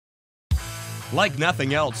Like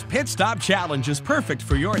nothing else, Pit Stop Challenge is perfect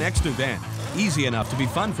for your next event. Easy enough to be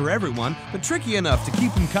fun for everyone, but tricky enough to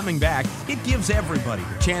keep them coming back, it gives everybody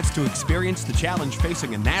the chance to experience the challenge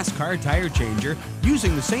facing a NASCAR tire changer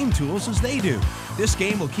using the same tools as they do. This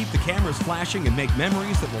game will keep the cameras flashing and make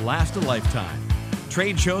memories that will last a lifetime.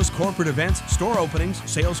 Trade shows, corporate events, store openings,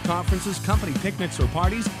 sales conferences, company picnics, or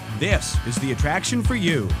parties, this is the attraction for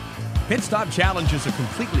you. Pit Stop Challenge is a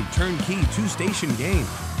completely turnkey two-station game.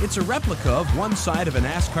 It's a replica of one side of a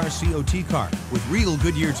NASCAR COT car with real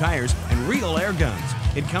Goodyear tires and real air guns.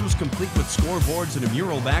 It comes complete with scoreboards and a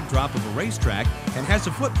mural backdrop of a racetrack and has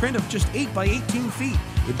a footprint of just 8 by 18 feet.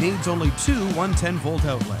 It needs only two 110-volt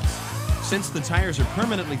outlets. Since the tires are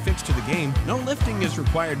permanently fixed to the game, no lifting is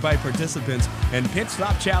required by participants, and Pit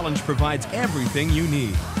Stop Challenge provides everything you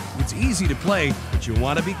need. It's easy to play, but you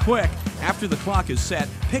want to be quick. After the clock is set,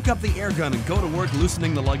 pick up the air gun and go to work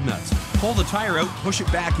loosening the lug nuts. Pull the tire out, push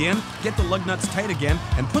it back in, get the lug nuts tight again,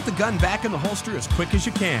 and put the gun back in the holster as quick as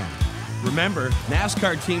you can. Remember,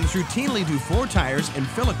 NASCAR teams routinely do 4 tires and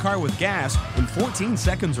fill a car with gas in 14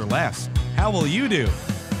 seconds or less. How will you do?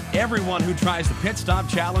 Everyone who tries the Pit Stop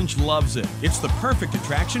Challenge loves it. It's the perfect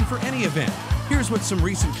attraction for any event. Here's what some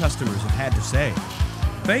recent customers have had to say.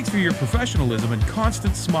 Thanks for your professionalism and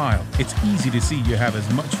constant smile. It's easy to see you have as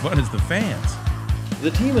much fun as the fans.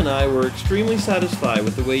 The team and I were extremely satisfied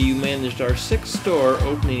with the way you managed our 6 store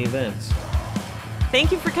opening events.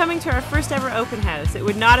 Thank you for coming to our first ever open house. It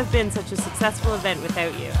would not have been such a successful event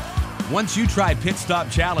without you. Once you try Pit Stop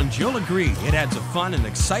Challenge, you'll agree it adds a fun and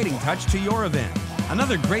exciting touch to your event.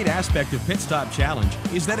 Another great aspect of Pit Stop Challenge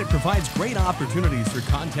is that it provides great opportunities for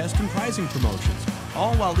contest and prizing promotions,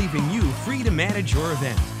 all while leaving you free to manage your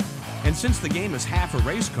event. And since the game is half a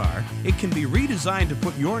race car, it can be redesigned to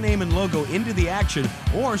put your name and logo into the action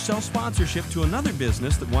or sell sponsorship to another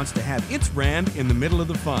business that wants to have its brand in the middle of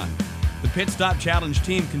the fun. The Pit Stop Challenge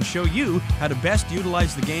team can show you how to best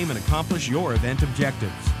utilize the game and accomplish your event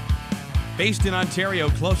objectives. Based in Ontario,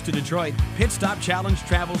 close to Detroit, Pit Stop Challenge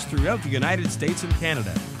travels throughout the United States and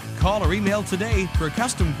Canada. Call or email today for a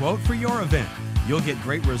custom quote for your event. You'll get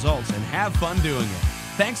great results and have fun doing it.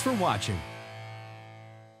 Thanks for watching.